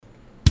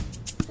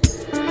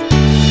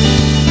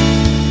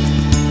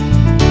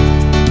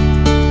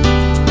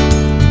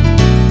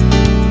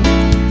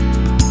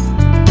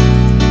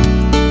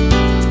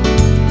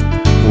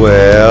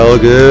Well,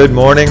 good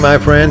morning, my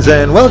friends,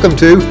 and welcome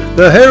to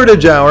the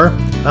Heritage Hour.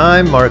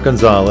 I'm Mark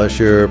Gonzalez,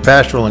 your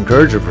pastoral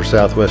encourager for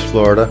Southwest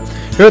Florida,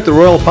 here at the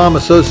Royal Palm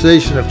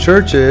Association of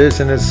Churches,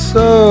 and it's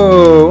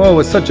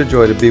such a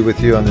joy to be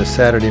with you on this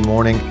Saturday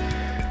morning.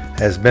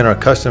 Has been our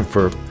custom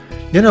for,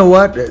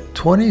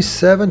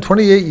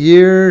 28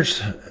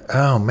 years.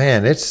 Oh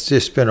man, it's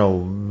just been a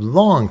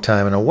long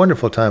time and a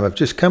wonderful time of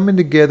just coming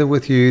together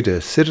with you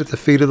to sit at the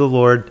feet of the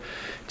Lord,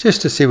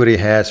 just to see what he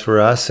has for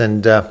us.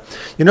 And,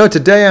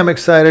 today I'm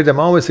excited. I'm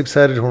always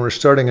excited when we're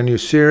starting a new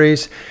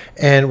series.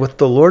 And what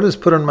the Lord has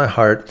put on my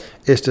heart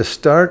is to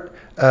start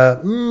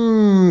a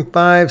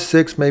 5,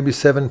 6, maybe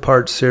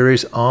 7-part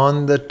series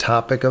on the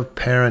topic of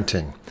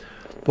parenting.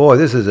 Boy,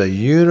 this is a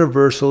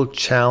universal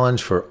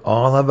challenge for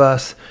all of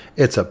us.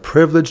 It's a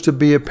privilege to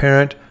be a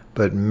parent,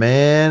 but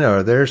man,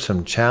 are there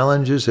some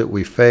challenges that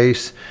we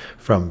face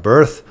from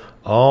birth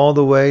all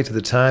the way to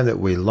the time that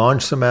we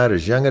launch them out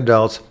as young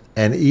adults.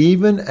 And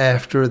even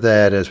after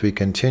that, as we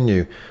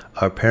continue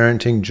our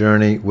parenting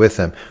journey with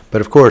them.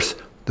 But of course,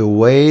 the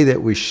way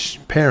that we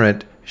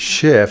parent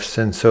shifts,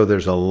 and so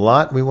there's a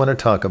lot we want to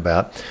talk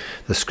about.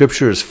 The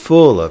scripture is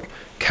full of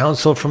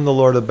counsel from the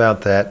Lord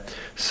about that.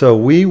 So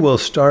we will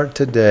start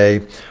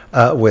today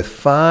with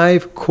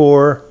 5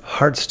 core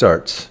heart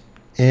starts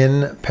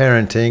in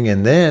parenting.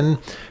 And then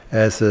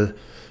as the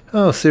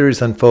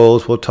series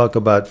unfolds, we'll talk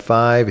about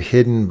 5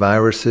 hidden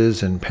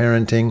viruses in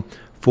parenting,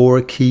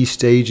 4 key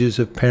stages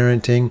of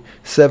parenting,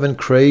 7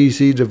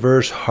 crazy,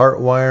 diverse heart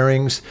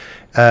wirings,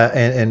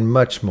 and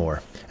much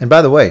more. And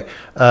by the way,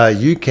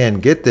 you can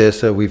get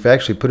this. We've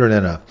actually put it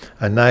in a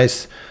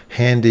nice,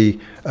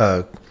 handy,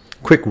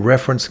 quick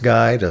reference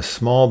guide, a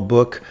small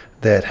book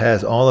that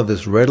has all of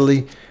this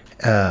readily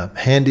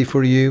handy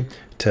for you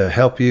to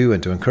help you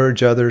and to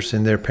encourage others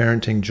in their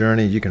parenting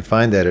journey. You can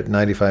find that at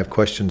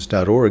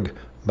 95questions.org.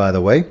 By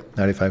the way,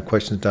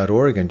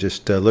 95questions.org, and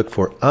just look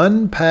for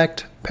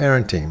Unpacked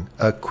Parenting,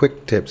 a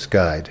quick tips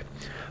guide.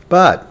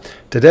 But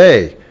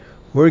today,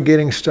 we're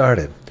getting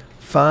started.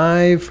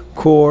 5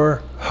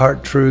 core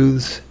heart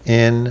truths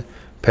in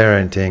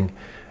parenting.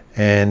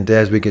 And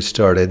as we get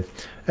started,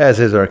 as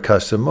is our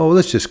custom,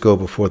 let's just go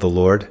before the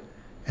Lord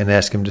and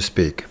ask him to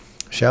speak.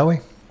 Shall we?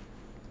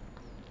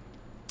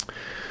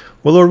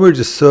 Well, Lord, we're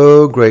just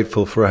so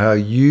grateful for how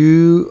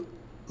you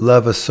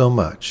love us so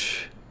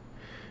much.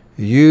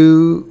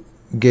 You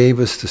gave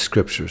us the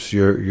scriptures,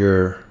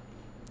 your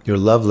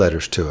love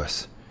letters to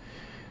us.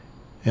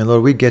 And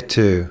Lord, we get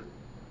to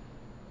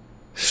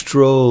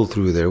stroll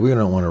through there. We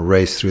don't want to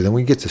race through them.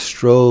 We get to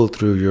stroll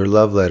through your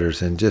love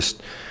letters and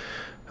just,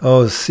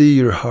 see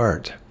your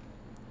heart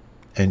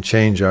and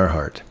change our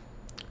heart.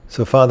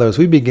 So Father, as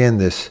we begin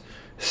this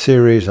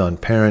series on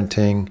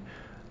parenting,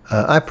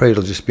 I pray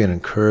it'll just be an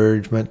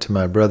encouragement to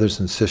my brothers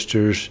and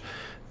sisters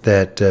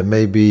that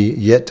may be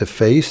yet to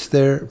face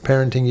their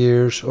parenting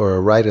years or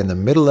are right in the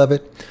middle of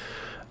it.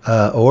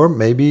 Or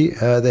maybe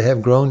they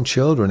have grown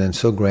children and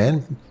so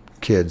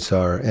grandkids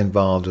are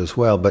involved as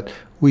well. But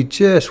we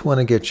just want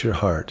to get your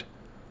heart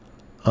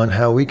on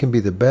how we can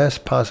be the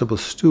best possible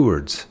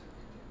stewards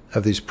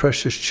of these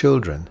precious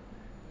children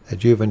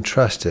that you have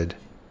entrusted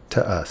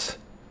to us.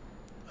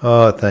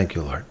 Oh, thank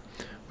you, Lord.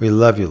 We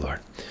love you,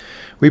 Lord.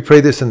 We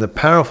pray this in the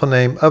powerful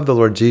name of the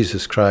Lord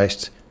Jesus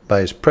Christ, by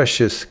his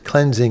precious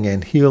cleansing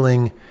and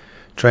healing,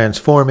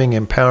 transforming,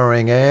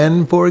 empowering,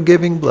 and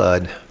forgiving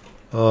blood.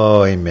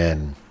 Oh,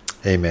 amen.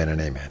 Amen and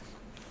amen.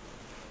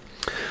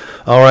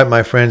 All right,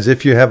 my friends,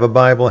 if you have a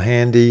Bible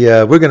handy,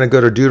 we're going to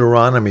go to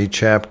Deuteronomy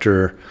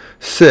chapter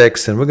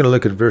 6, and we're going to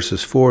look at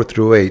verses 4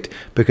 through 8,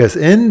 because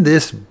in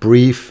this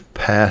brief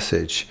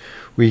passage,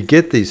 we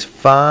get these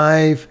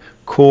 5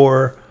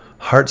 core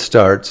heart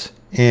starts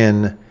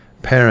in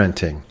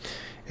parenting.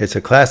 It's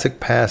a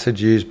classic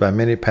passage used by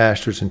many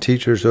pastors and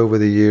teachers over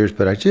the years,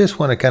 but I just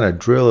want to kind of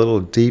drill a little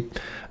deep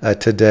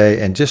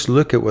today and just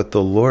look at what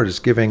the Lord is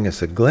giving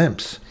us a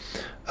glimpse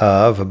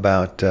of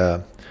about,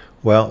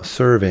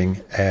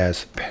 serving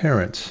as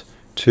parents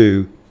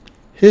to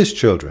his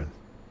children.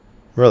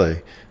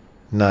 Really,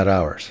 not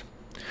ours.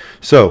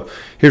 So,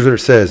 here's what it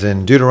says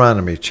in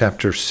Deuteronomy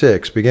chapter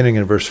 6, beginning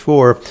in verse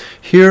 4.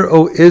 Hear,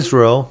 O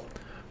Israel,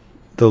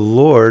 the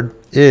Lord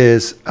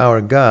is our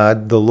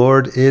God, the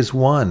Lord is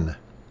one.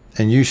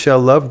 And you shall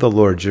love the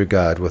Lord your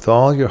God with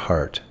all your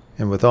heart,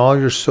 and with all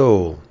your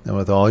soul, and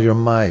with all your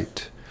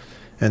might.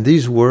 And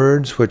these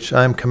words which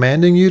I am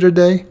commanding you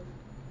today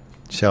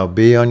shall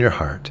be on your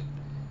heart,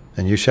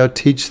 and you shall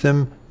teach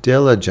them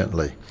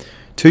diligently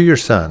to your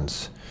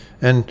sons,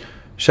 and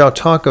shall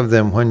talk of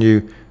them when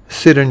you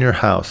sit in your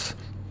house,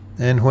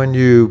 and when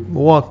you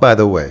walk by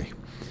the way,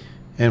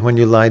 and when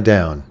you lie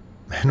down,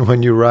 and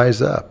when you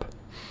rise up.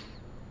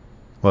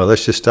 Well,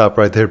 let's just stop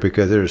right there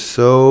because there's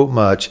so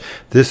much.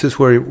 This is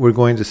where we're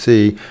going to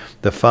see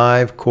the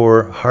 5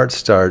 core heart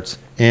starts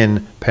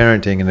in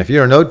parenting. And if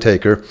you're a note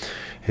taker,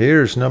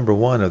 here's number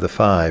 1 of the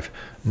 5.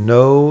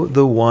 Know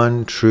the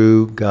one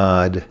true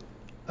God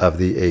of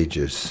the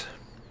ages.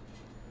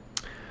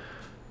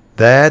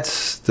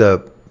 That's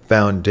the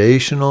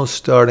foundational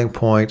starting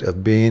point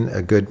of being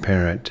a good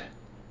parent.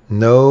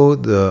 Know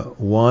the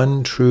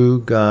one true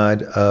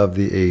God of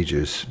the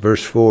ages.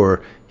 Verse 4,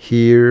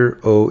 hear,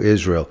 O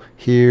Israel.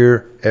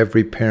 Hear,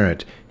 every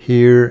parent.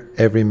 Hear,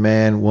 every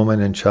man,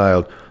 woman, and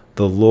child.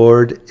 The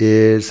Lord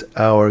is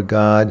our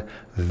God.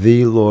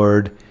 The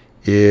Lord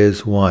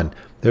is one.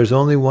 There's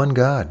only one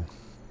God.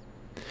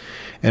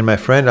 And my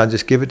friend, I'll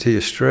just give it to you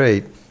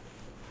straight.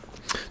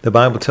 The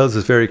Bible tells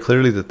us very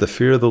clearly that the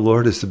fear of the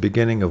Lord is the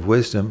beginning of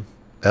wisdom.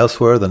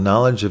 Elsewhere, the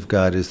knowledge of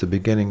God is the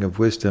beginning of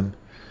wisdom.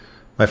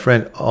 My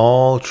friend,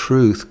 all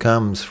truth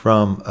comes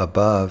from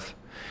above.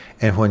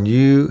 And when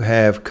you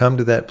have come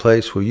to that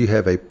place where you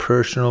have a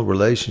personal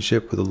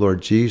relationship with the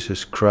Lord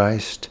Jesus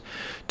Christ,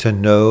 to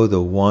know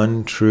the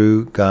one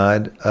true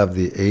God of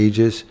the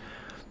ages,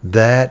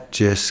 that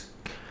just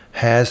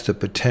has the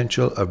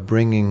potential of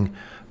bringing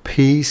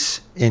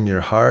peace in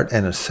your heart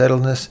and a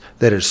settledness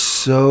that is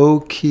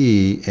so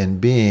key in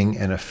being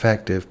an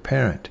effective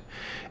parent.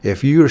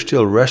 If you are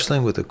still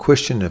wrestling with the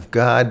question of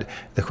God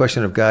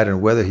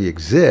and whether he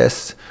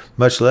exists,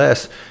 much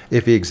less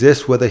if he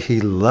exists, whether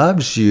he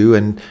loves you,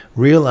 and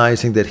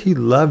realizing that he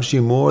loves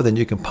you more than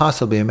you can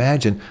possibly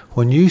imagine,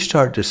 when you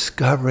start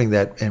discovering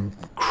that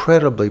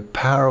incredibly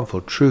powerful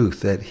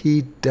truth that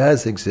he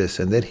does exist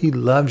and that he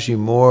loves you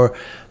more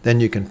than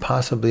you can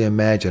possibly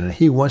imagine, and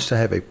he wants to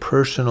have a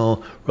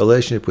personal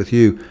relationship with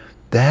you,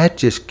 that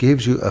just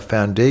gives you a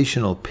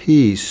foundational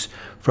piece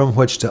from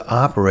which to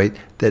operate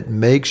that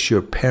makes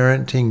your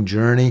parenting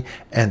journey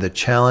and the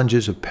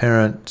challenges of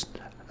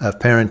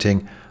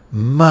parenting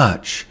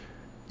much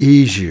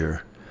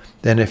easier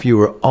than if you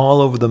were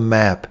all over the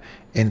map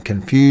in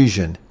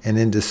confusion and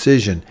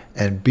indecision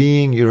and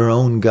being your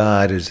own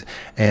God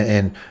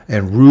and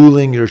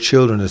ruling your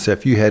children as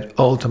if you had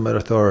ultimate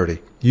authority.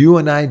 You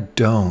and I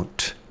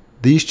don't.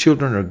 These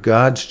children are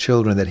God's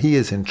children that he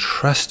has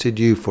entrusted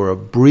you for a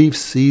brief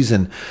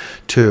season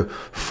to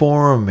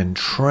form and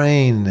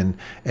train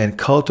and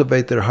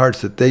cultivate their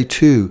hearts, that they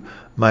too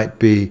might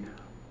be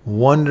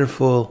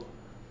wonderful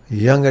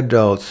young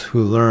adults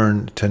who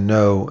learn to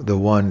know the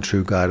one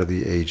true God of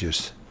the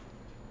ages.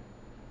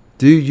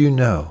 Do you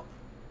know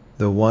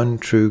the one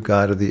true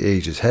God of the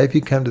ages? Have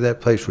you come to that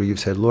place where you've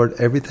said, Lord,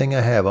 everything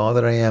I have, all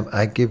that I am,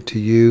 I give to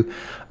you.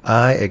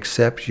 I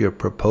accept your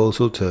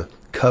proposal to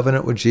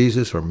covenant with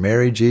Jesus or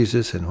marry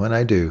Jesus, and when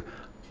I do,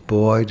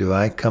 boy, do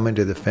I come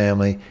into the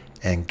family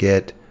and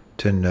get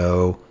to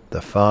know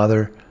the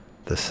Father,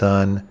 the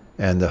Son,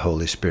 and the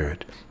Holy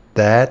Spirit.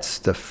 That's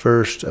the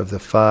first of the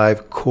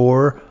 5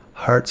 core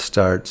heart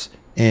starts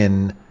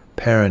in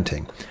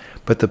parenting.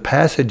 But the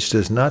passage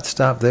does not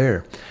stop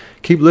there.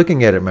 Keep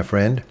looking at it, my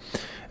friend.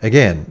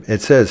 Again,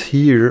 it says,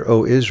 hear,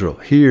 O Israel,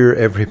 hear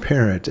every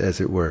parent, as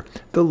it were.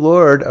 The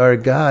Lord our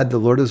God, the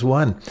Lord is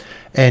one.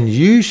 And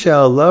you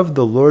shall love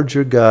the Lord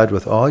your God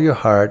with all your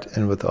heart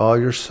and with all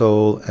your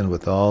soul and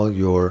with all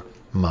your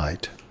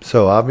might.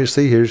 So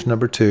obviously, here's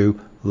number 2,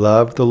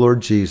 love the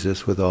Lord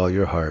Jesus with all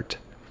your heart.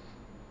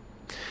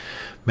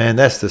 Man,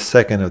 that's the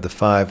second of the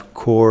 5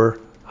 core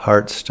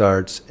heart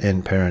starts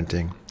in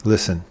parenting.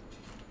 Listen.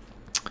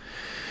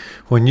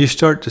 When you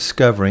start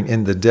discovering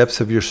in the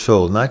depths of your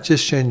soul, not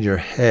just in your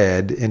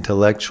head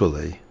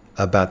intellectually,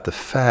 about the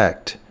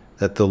fact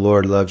that the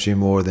Lord loves you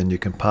more than you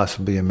can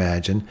possibly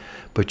imagine,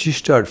 but you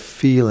start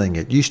feeling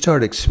it, you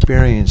start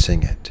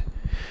experiencing it,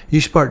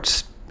 you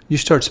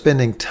start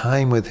spending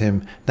time with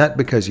him, not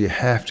because you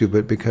have to,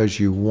 but because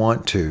you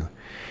want to,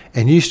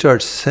 and you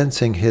start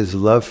sensing his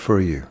love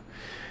for you.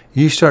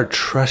 You start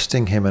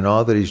trusting him in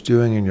all that he's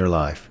doing in your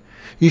life.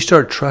 You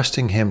start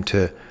trusting him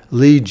to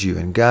lead you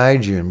and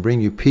guide you and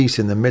bring you peace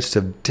in the midst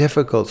of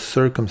difficult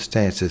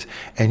circumstances.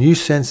 And you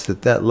sense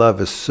that that love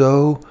is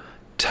so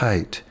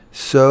tight,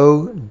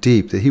 so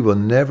deep, that he will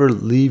never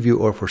leave you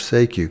or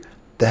forsake you.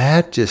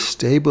 That just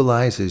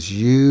stabilizes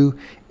you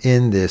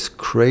in this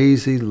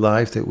crazy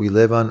life that we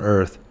live on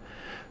earth,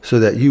 so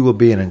that you will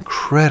be an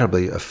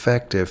incredibly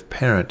effective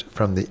parent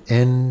from the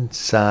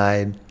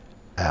inside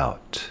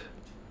out.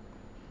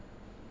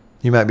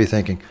 You might be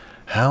thinking,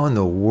 how in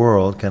the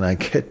world can I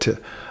get to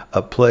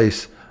a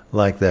place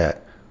like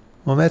that?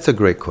 Well, that's a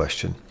great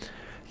question.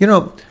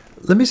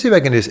 Let me see if I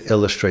can just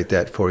illustrate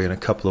that for you in a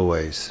couple of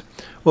ways.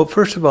 Well,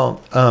 first of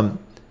all,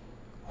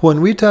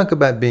 when we talk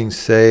about being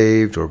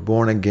saved or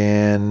born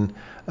again,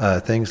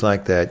 things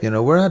like that,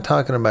 we're not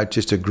talking about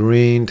just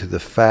agreeing to the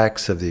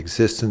facts of the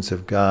existence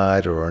of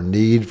God or our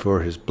need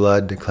for his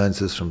blood to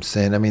cleanse us from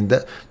sin.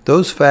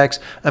 Those facts,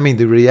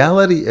 the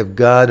reality of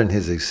God and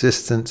his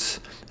existence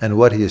and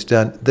what he has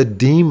done, the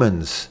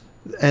demons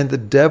and the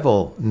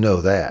devil know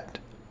that.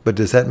 But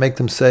does that make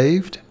them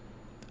saved?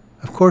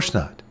 Of course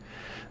not.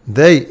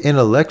 They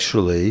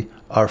intellectually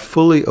are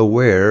fully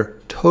aware,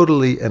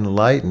 totally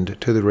enlightened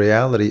to the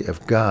reality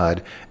of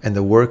God and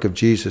the work of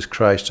Jesus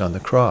Christ on the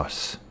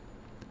cross.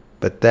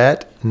 But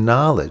that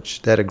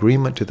knowledge, that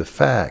agreement to the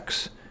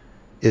facts,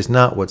 is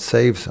not what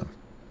saves them.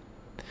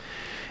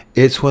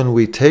 It's when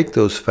we take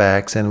those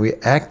facts and we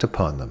act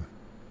upon them.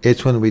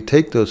 It's when we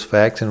take those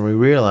facts and we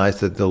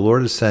realize that the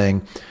Lord is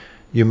saying,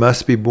 you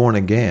must be born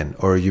again,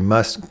 or you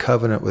must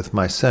covenant with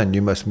my son.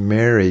 You must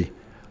marry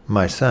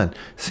my son.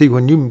 See,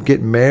 when you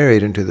get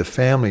married into the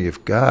family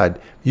of God,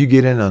 you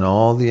get in on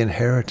all the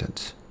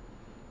inheritance.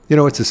 You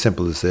know, it's as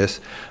simple as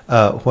this.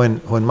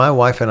 When my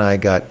wife and I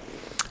got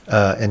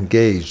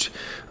engaged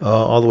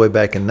all the way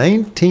back in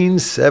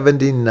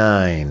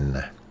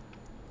 1979,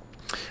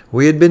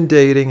 we had been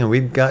dating and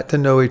we got to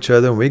know each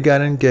other and we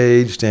got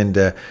engaged and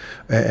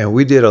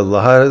we did a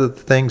lot of the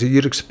things that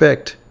you'd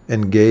expect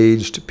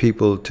engaged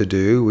people to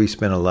do. We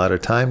spent a lot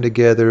of time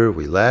together.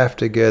 We laughed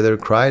together,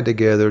 cried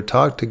together,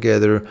 talked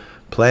together,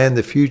 planned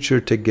the future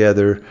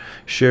together,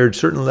 shared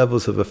certain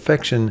levels of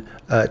affection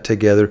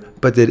together.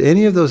 But did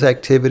any of those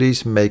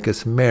activities make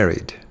us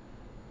married?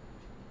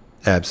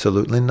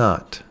 Absolutely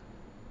not.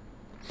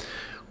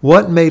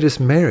 What made us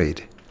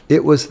married?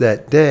 It was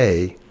that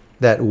day,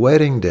 that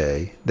wedding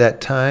day,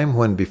 that time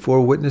when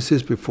before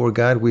witnesses, before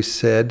God, we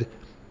said,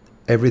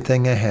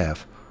 everything I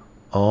have,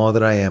 all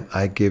that I am,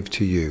 I give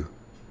to you.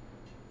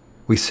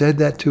 We said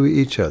that to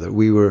each other.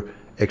 We were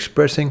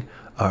expressing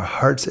our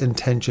heart's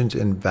intentions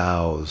and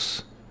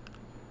vows.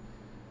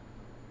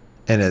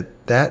 And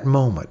at that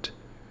moment,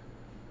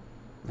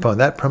 upon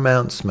that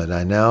pronouncement,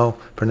 I now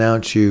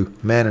pronounce you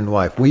man and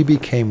wife, we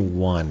became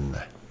one.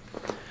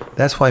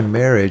 That's why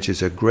marriage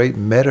is a great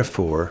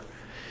metaphor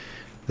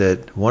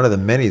that one of the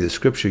many the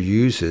Scripture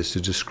uses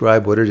to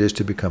describe what it is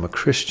to become a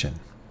Christian.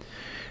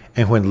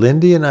 And when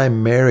Lindy and I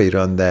married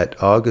on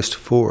that August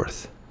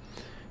 4th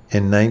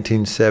in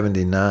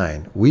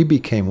 1979, we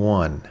became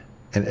one.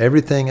 And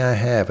everything I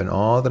have and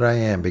all that I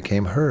am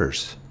became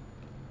hers.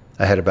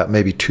 I had about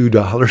maybe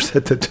 $2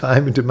 at the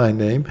time into my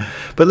name.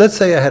 But let's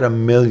say I had $1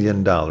 million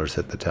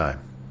at the time.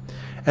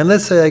 And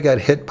let's say I got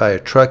hit by a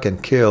truck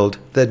and killed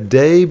the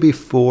day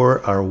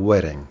before our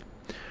wedding.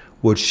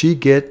 Would she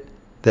get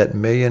that $1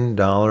 million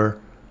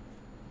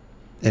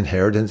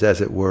inheritance,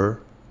 as it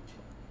were?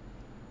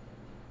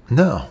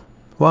 No.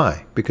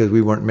 Why? Because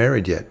we weren't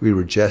married yet. We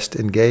were just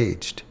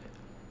engaged.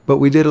 But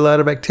we did a lot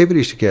of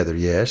activities together,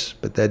 yes,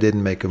 but that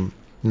didn't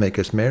make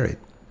us married.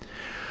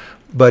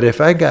 But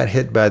if I got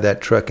hit by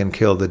that truck and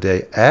killed the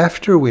day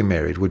after we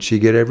married, would she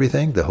get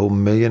everything, the whole $1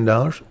 million?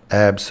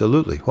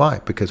 Absolutely. Why?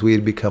 Because we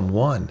had become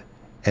one,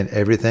 and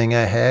everything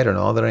I had and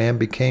all that I am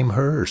became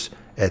hers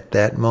at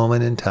that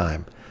moment in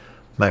time.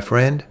 My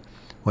friend,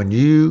 when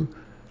you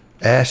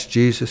ask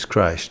Jesus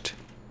Christ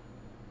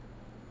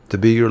to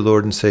be your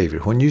Lord and Savior,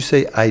 when you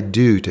say I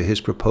do to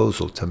his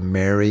proposal to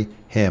marry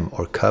him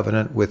or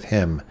covenant with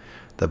him,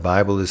 the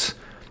Bible is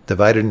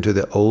divided into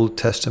the Old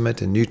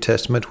Testament and New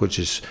Testament, which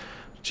is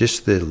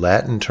just the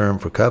Latin term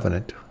for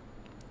covenant,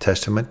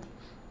 testament.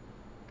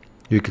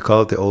 You could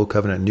call it the Old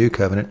Covenant, New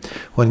Covenant.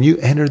 When you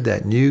entered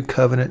that new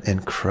covenant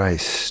in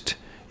Christ,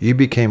 you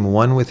became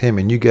one with him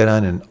and you got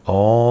on in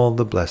all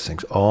the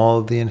blessings,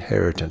 all the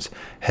inheritance,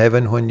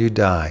 heaven when you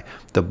die,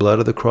 the blood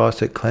of the cross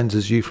that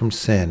cleanses you from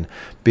sin,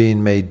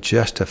 being made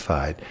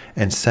justified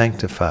and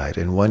sanctified,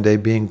 and one day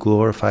being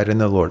glorified in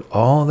the Lord.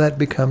 All that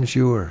becomes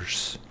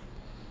yours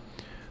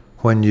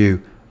when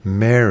you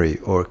marry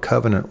or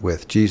covenant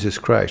with Jesus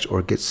Christ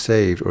or get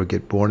saved or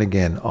get born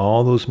again.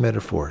 All those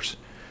metaphors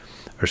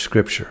are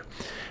Scripture.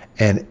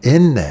 And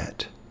in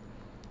that,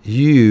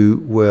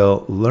 you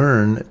will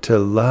learn to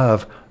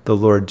love the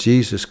Lord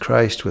Jesus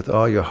Christ with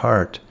all your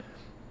heart,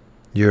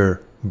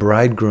 your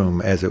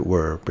bridegroom, as it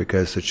were,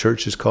 because the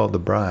church is called the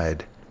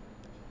bride.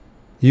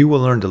 You will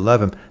learn to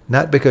love him,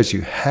 not because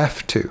you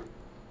have to,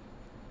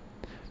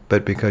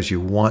 but because you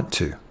want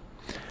to.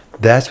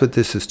 That's what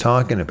this is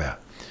talking about.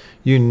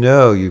 You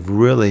know you've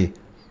really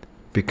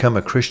become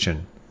a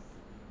Christian,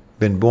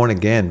 been born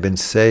again, been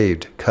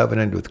saved,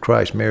 covenanted with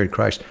Christ, married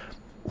Christ,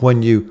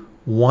 when you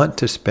want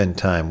to spend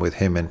time with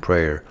him in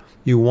prayer.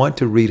 You want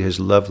to read his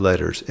love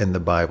letters in the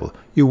Bible.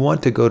 You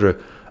want to go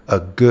to a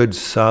good,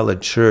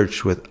 solid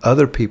church with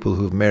other people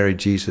who've married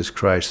Jesus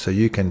Christ so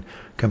you can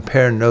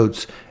compare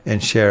notes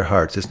and share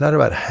hearts. It's not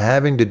about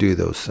having to do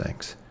those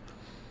things.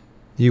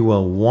 You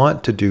will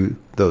want to do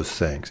those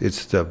things.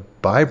 It's the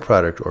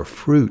byproduct or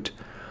fruit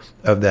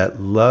of that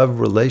love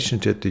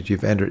relationship that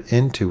you've entered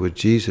into with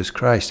Jesus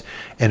Christ.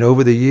 And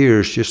over the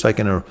years, just like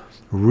in a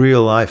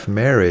real life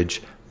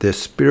marriage,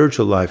 this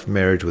spiritual life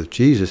marriage with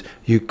Jesus,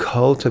 you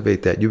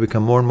cultivate that. You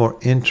become more and more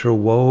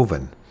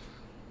interwoven.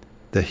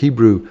 The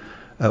Hebrew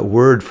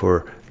word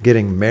for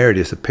getting married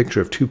is a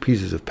picture of two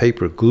pieces of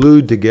paper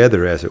glued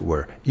together, as it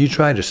were. You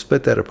try to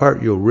split that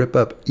apart, you'll rip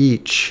up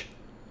each.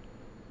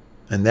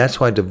 And that's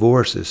why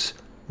divorce is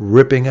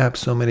ripping up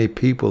so many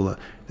people,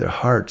 their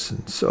hearts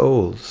and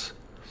souls.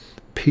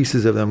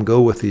 Pieces of them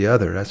go with the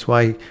other. That's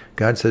why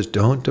God says,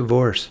 don't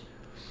divorce.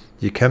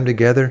 You come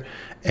together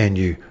and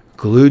you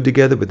glued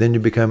together, but then you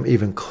become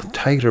even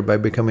tighter by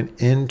becoming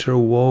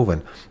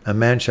interwoven. A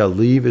man shall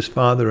leave his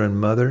father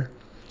and mother,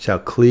 shall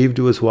cleave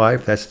to his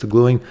wife. That's the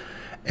gluing.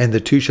 And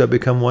the two shall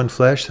become one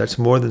flesh. That's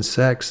more than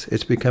sex.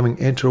 It's becoming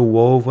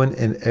interwoven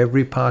in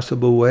every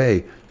possible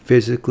way.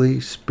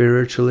 Physically,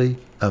 spiritually,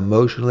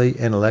 emotionally,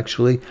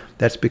 intellectually.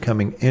 That's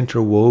becoming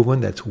interwoven.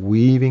 That's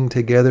weaving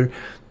together.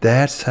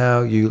 That's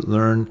how you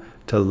learn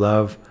to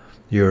love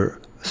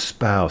your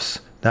spouse.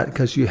 Not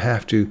because you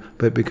have to,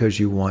 but because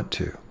you want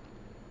to.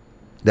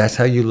 That's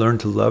how you learn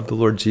to love the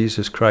Lord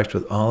Jesus Christ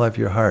with all of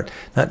your heart.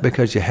 Not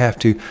because you have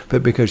to,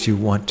 but because you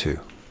want to.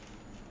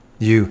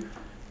 You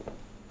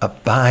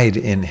abide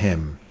in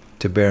him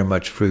to bear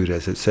much fruit,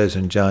 as it says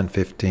in John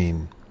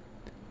 15.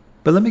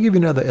 But let me give you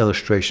another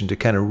illustration to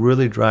kind of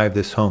really drive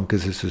this home,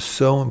 because this is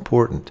so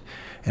important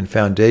and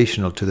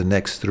foundational to the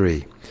next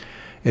three.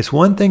 It's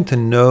one thing to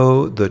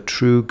know the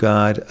true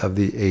God of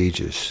the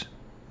ages,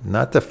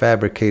 not the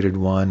fabricated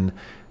one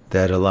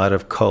that a lot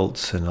of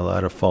cults and a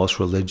lot of false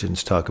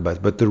religions talk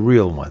about, but the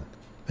real one.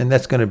 And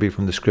that's going to be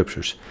from the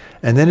scriptures.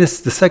 And then it's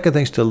the second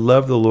thing is to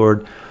love the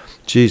Lord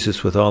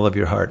Jesus with all of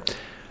your heart.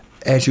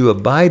 As you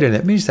abide in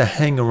it, it means to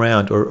hang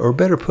around, or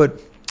better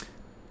put,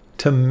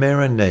 to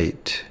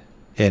marinate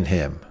in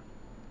him.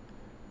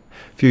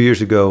 A few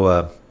years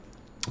ago,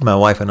 my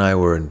wife and I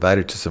were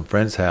invited to some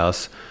friend's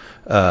house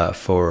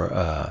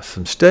for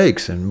some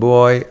steaks. And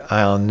boy,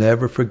 I'll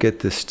never forget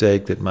this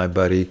steak that my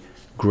buddy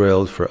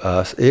grilled for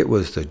us. It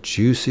was the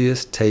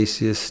juiciest,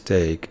 tastiest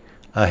steak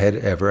I had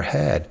ever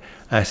had.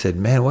 I said,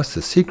 man, what's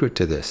the secret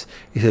to this?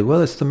 He said,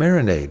 well, it's the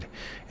marinade.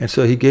 And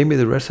so he gave me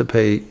the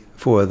recipe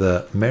for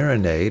the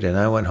marinade, and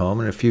I went home,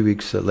 and a few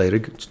weeks later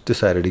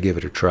decided to give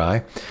it a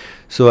try.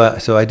 So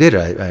I did.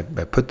 I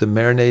put the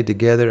marinade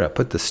together. I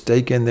put the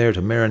steak in there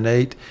to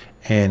marinate,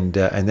 and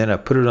then I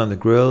put it on the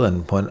grill.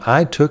 And when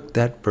I took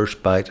that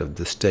first bite of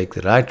the steak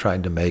that I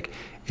tried to make,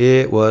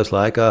 it was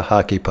like a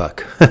hockey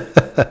puck.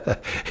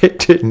 It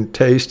didn't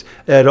taste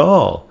at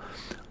all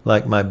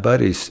like my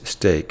buddy's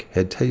steak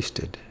had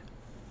tasted.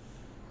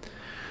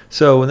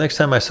 So the next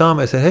time I saw him,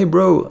 I said, hey,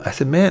 bro, I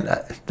said, man,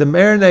 the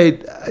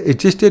marinade, it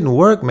just didn't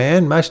work,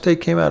 man. My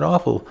steak came out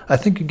awful. I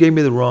think you gave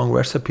me the wrong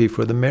recipe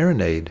for the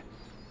marinade.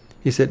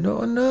 He said,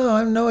 no,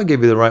 I know I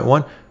gave you the right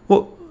one.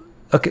 Well,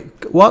 okay,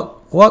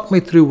 walk me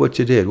through what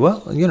you did.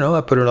 Well,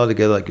 I put it all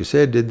together like you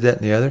said, did that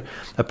and the other.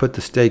 I put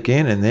the steak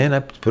in, and then I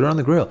put it on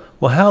the grill.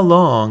 Well, how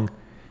long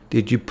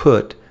did you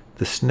put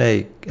the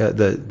steak in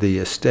the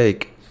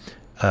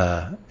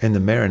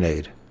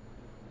marinade?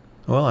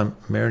 Well, I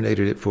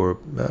marinated it for,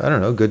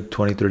 a good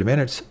 20, 30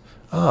 minutes.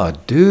 Oh,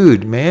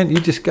 dude, man, you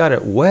just got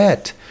it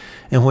wet.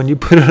 And when you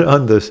put it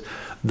on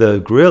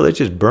the grill, it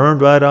just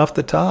burned right off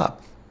the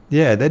top.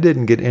 Yeah, that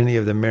didn't get any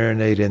of the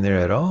marinade in there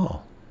at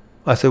all.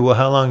 I said, well,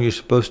 how long are you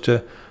supposed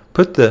to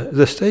put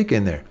the steak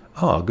in there?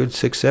 Oh, a good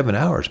 6, 7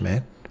 hours,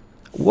 man.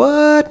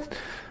 What?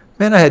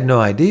 Man, I had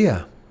no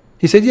idea.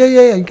 He said,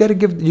 yeah, you gotta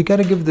give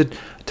the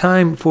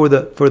time for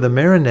the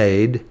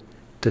marinade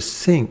to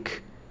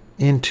sink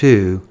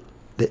into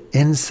the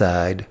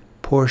inside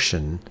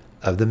portion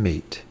of the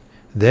meat.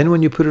 Then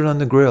when you put it on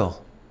the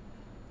grill,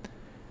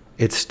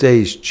 it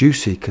stays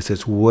juicy because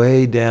it's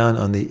way down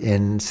on the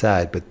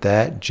inside, but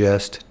that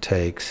just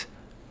takes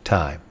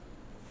time.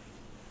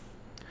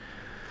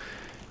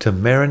 To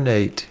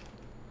marinate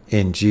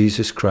in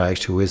Jesus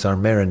Christ, who is our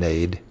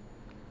marinade,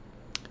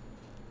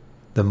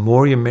 the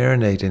more you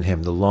marinate in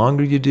him, the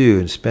longer you do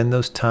and spend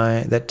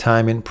that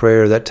time in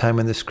prayer, that time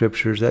in the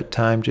scriptures, that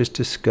time just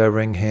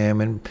discovering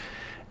him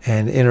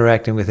and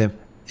interacting with him,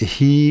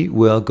 he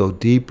will go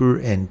deeper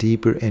and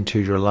deeper into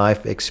your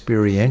life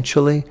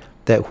experientially,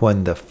 that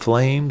when the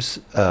flames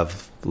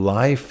of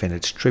life and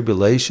its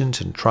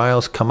tribulations and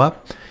trials come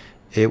up,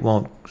 it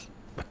won't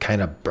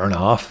kind of burn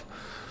off.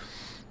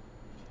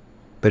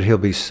 But he'll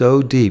be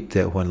so deep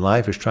that when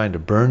life is trying to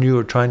burn you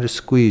or trying to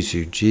squeeze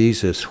you,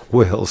 Jesus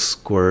will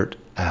squirt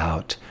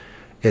out.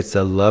 It's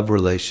a love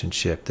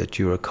relationship that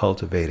you are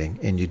cultivating,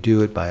 and you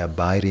do it by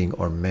abiding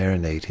or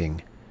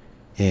marinating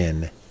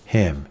in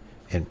him,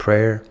 in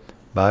prayer,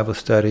 Bible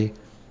study,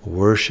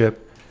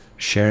 worship,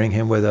 sharing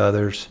him with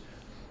others,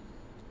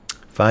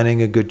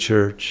 finding a good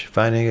church,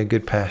 finding a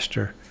good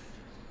pastor,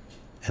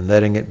 and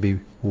letting it be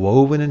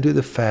woven into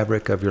the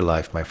fabric of your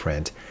life, my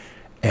friends.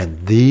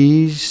 And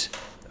these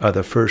are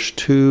the first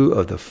 2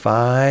 of the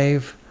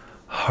 5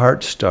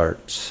 heart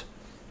starts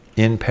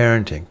in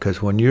parenting.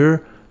 Because when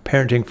you're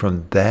parenting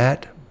from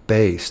that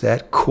base,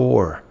 that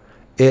core,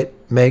 it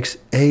makes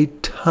a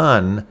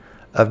ton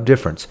of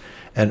difference.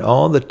 And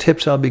all the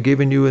tips I'll be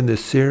giving you in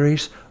this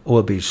series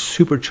will be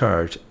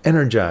supercharged,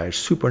 energized,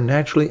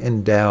 supernaturally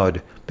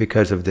endowed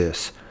because of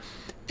this.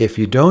 If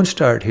you don't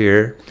start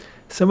here,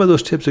 some of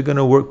those tips are going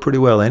to work pretty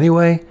well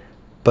anyway,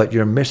 but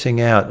you're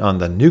missing out on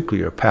the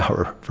nuclear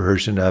power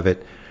version of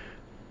it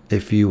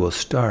if you will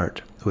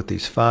start with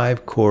these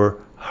 5 core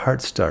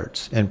heart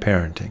starts in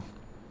parenting.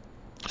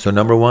 So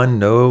number 1,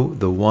 know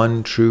the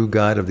one true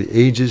God of the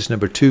ages.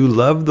 Number 2,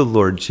 love the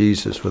Lord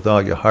Jesus with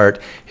all your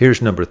heart.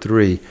 Here's number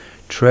 3,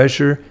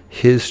 treasure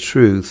his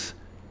truth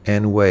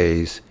and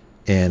ways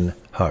in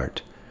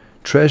heart.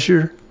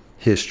 Treasure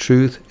his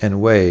truth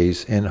and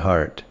ways in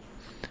heart.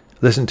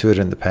 Listen to it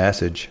in the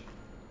passage.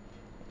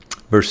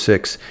 Verse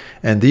 6,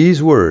 and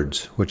these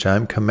words which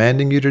I'm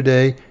commanding you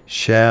today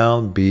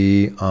shall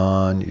be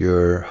on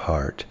your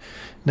heart.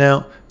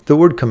 Now, the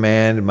word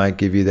command might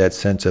give you that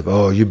sense of,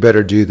 oh, you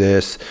better do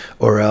this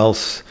or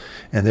else,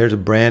 and there's a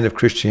brand of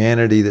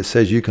Christianity that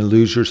says you can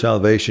lose your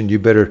salvation, you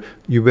better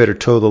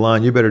toe the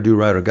line, you better do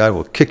right, or God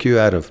will kick you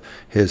out of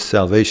his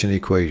salvation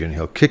equation.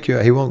 He'll kick you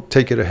out. He won't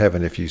take you to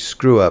heaven if you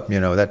screw up,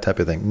 that type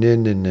of thing. No,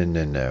 no, no,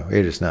 no, no.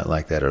 It is not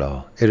like that at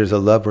all. It is a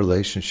love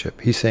relationship.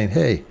 He's saying,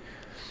 hey,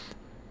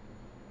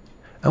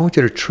 I want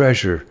you to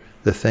treasure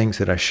the things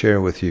that I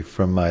share with you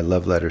from my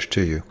love letters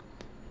to you.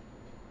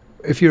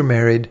 If you're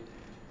married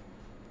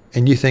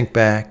and you think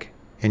back,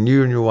 and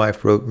you and your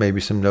wife wrote maybe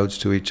some notes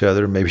to each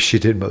other, maybe she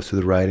did most of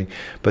the writing,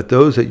 but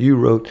those that you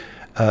wrote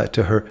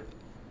to her,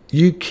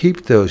 you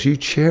keep those, you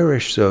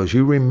cherish those,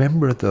 you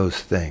remember those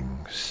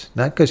things.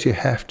 Not because you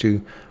have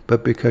to,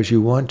 but because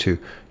you want to.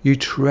 You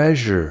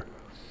treasure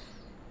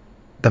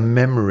the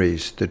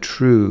memories, the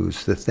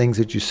truths, the things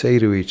that you say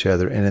to each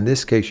other. And in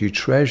this case, you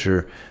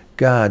treasure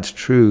God's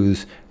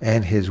truths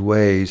and his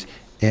ways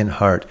in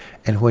heart.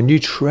 And when you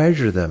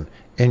treasure them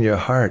in your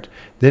heart,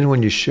 then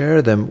when you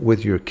share them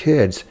with your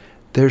kids,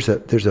 there's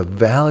a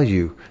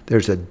value,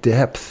 there's a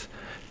depth,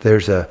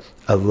 there's a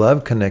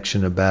love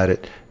connection about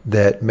it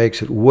that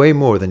makes it way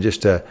more than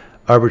just a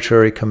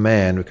arbitrary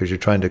command because you're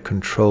trying to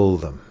control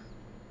them.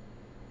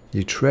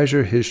 You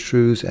treasure his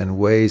truths and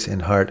ways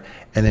in heart,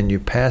 and then you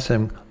pass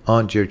them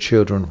on to your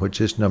children, which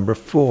is number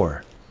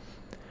 4.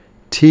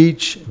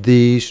 Teach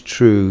these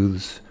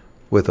truths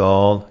with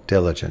all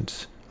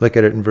diligence. Look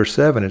at it in verse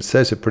 7. It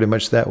says it pretty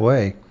much that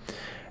way.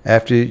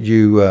 After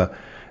you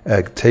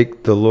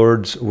take the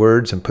Lord's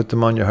words and put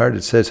them on your heart,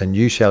 it says, and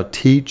you shall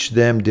teach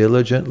them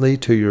diligently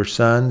to your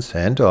sons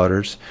and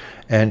daughters,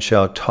 and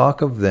shall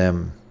talk of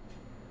them.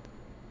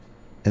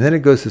 And then it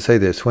goes to say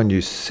this, when you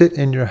sit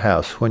in your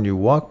house, when you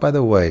walk by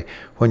the way,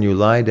 when you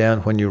lie down,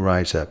 when you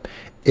rise up.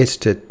 It's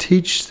to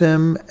teach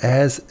them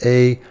as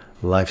a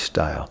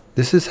lifestyle.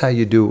 This is how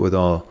you do it with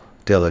all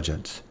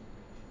diligence.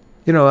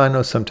 I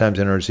know sometimes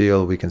in our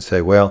zeal we can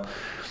say, well,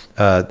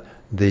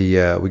 we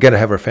got to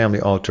have our family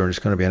altar, and it's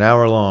going to be an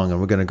hour long, and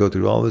we're going to go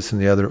through all this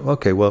and the other.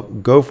 Okay, well,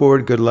 go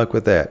forward. Good luck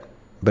with that.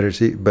 But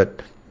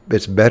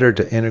it's better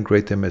to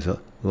integrate them as a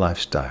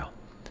lifestyle.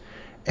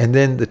 And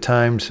then the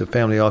times of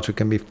family altar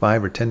can be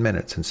 5 or 10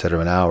 minutes instead of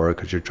an hour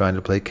because you're trying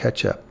to play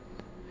catch up.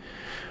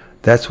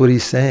 That's what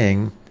he's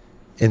saying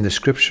in the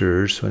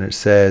scriptures when it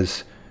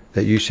says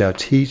that you shall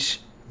teach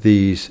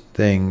these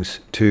things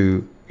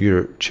to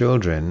your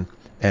children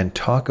and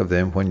talk of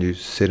them when you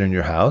sit in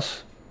your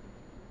house.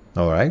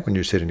 All right,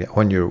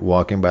 when you're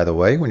walking by the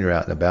way, when you're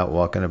out and about,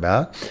 walking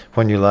about,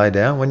 when you lie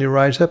down, when you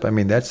rise up.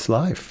 That's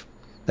life.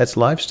 That's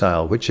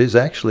lifestyle, which is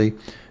actually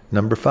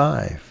number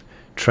 5.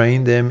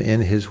 Train them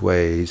in his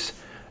ways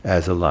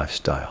as a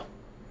lifestyle.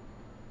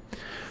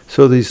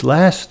 So these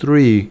last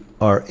 3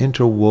 are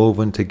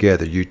interwoven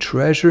together. You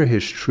treasure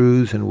his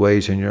truths and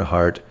ways in your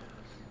heart.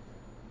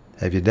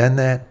 Have you done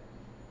that?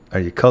 Are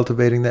you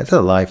cultivating that? It's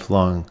a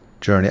lifelong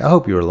journey. I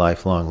hope you're a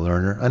lifelong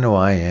learner. I know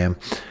I am.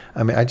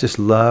 I just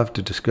love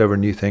to discover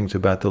new things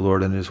about the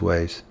Lord and his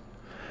ways.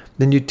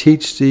 Then you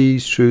teach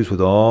these truths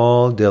with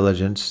all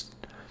diligence.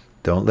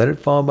 Don't let it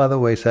fall by the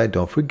wayside.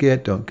 Don't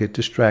forget. Don't get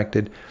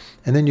distracted.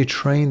 And then you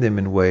train them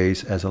in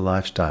ways as a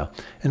lifestyle.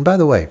 And by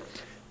the way,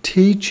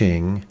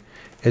 teaching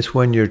is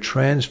when you're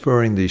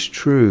transferring these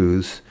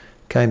truths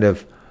kind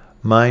of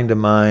mind to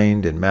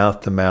mind and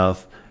mouth to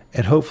mouth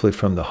and hopefully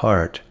from the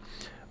heart.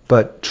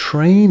 But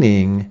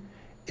training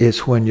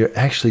is when you're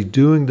actually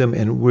doing them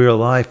in real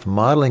life,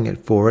 modeling it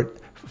for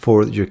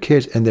your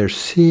kids, and they're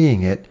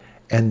seeing it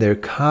and they're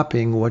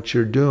copying what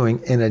you're doing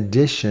in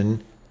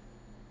addition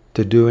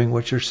to doing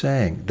what you're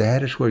saying.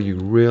 That is where you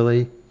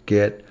really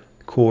get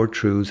core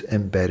truths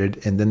embedded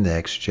in the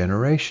next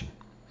generation.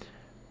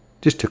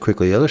 Just to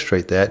quickly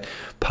illustrate that,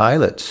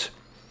 pilots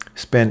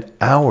spend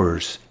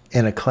hours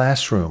in a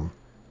classroom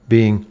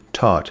being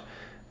taught.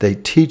 They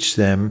teach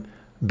them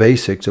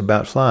basics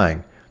about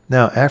flying.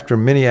 Now, after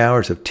many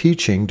hours of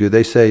teaching, do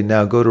they say,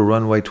 now go to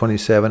runway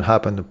 27,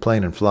 hop in the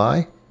plane and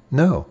fly?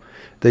 No.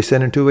 They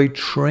send them to a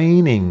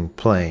training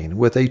plane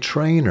with a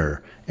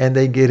trainer, and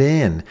they get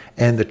in,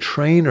 and the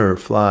trainer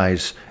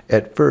flies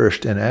at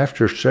first, and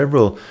after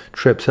several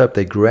trips up,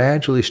 they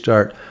gradually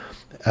start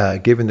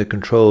giving the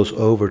controls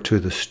over to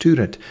the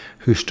student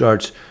who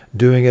starts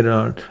doing it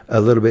on a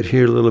little bit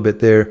here, a little bit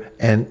there,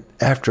 and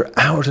after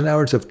hours and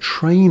hours of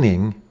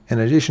training, in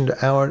addition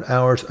to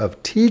hours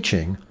of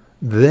teaching,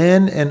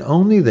 then and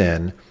only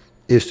then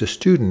is the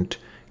student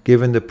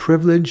given the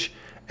privilege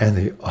and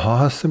the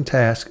awesome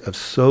task of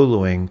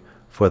soloing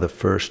for the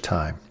first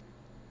time.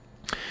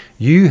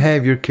 You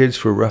have your kids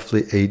for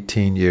roughly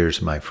 18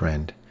 years, my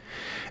friend,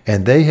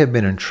 and they have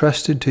been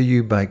entrusted to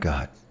you by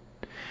God.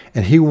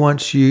 And he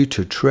wants you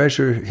to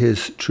treasure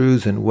his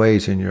truths and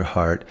ways in your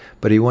heart,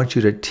 but he wants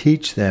you to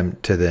teach them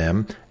to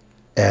them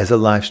as a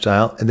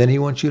lifestyle, and then he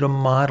wants you to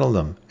model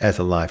them as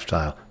a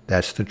lifestyle.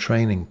 That's the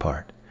training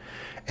part.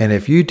 And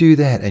if you do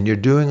that and you're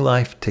doing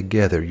life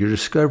together, you're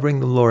discovering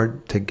the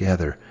Lord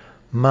together,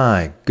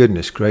 my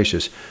goodness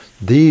gracious,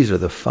 these are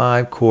the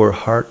 5 core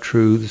heart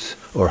truths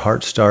or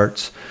heart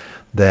starts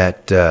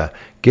that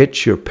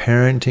get your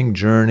parenting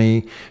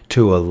journey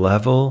to a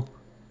level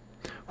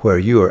where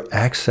you are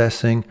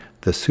accessing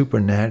the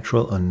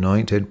supernatural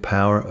anointed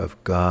power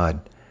of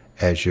God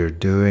as you're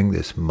doing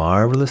this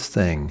marvelous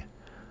thing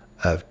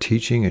of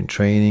teaching and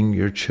training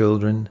your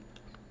children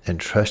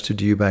entrusted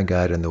to you by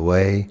God in the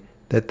way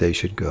that they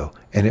should go.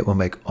 And it will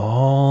make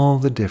all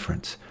the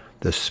difference.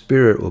 The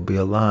Spirit will be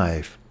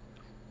alive.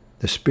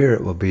 The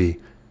Spirit will be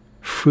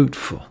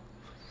fruitful.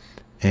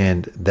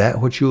 And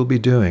that which you will be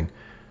doing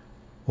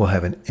will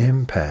have an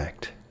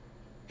impact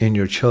in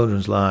your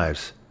children's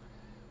lives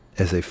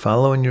as they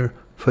follow in your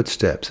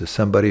footsteps as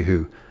somebody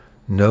who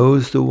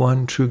knows the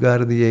one true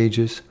God of the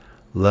ages,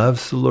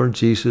 loves the Lord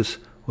Jesus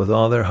with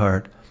all their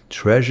heart,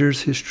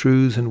 treasures his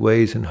truths and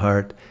ways in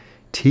heart,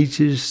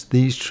 teaches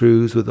these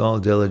truths with all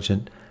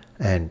diligence,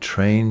 and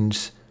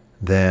trains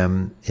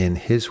them in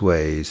his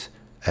ways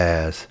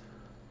as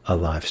a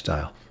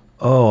lifestyle.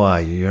 Oh, I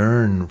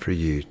yearn for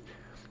you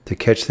to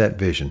catch that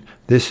vision.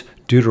 This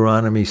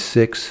Deuteronomy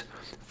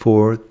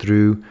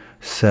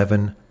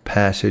 6:4-7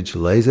 passage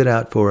lays it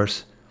out for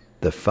us.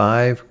 The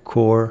 5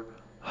 core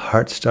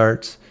heart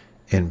starts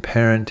in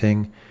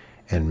parenting.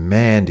 And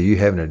man, do you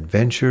have an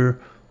adventure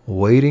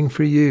waiting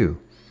for you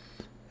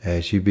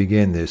as you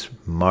begin this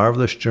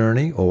marvelous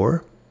journey,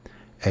 or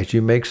as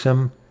you make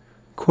some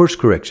course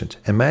corrections.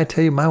 And may I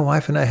tell you, my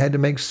wife and I had to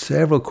make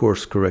several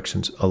course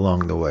corrections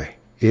along the way.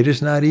 It is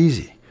not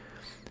easy.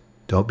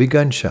 Don't be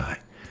gun shy,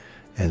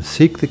 and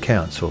seek the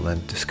counsel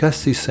and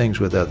discuss these things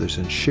with others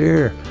and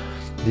share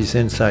these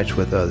insights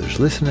with others,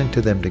 listening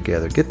to them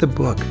together. Get the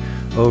book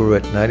over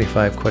at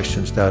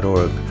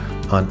 95questions.org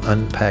on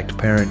Unpacked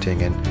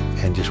Parenting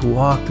and just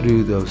walk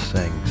through those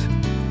things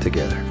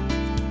together.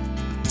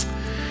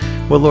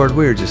 Well, Lord,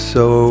 we're just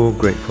so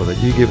grateful that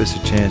you give us a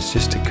chance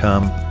just to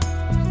come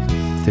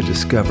to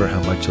discover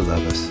how much you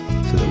love us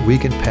so that we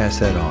can pass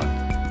that on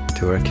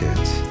to our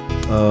kids.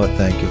 Oh,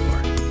 thank you,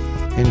 Lord.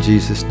 In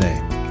Jesus'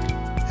 name,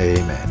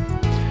 amen.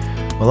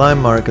 Well,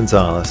 I'm Mark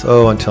Gonzalez.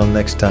 Oh, until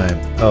next time,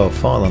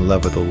 fall in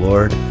love with the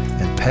Lord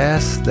and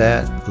pass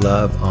that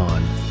love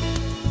on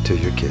to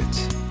your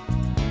kids.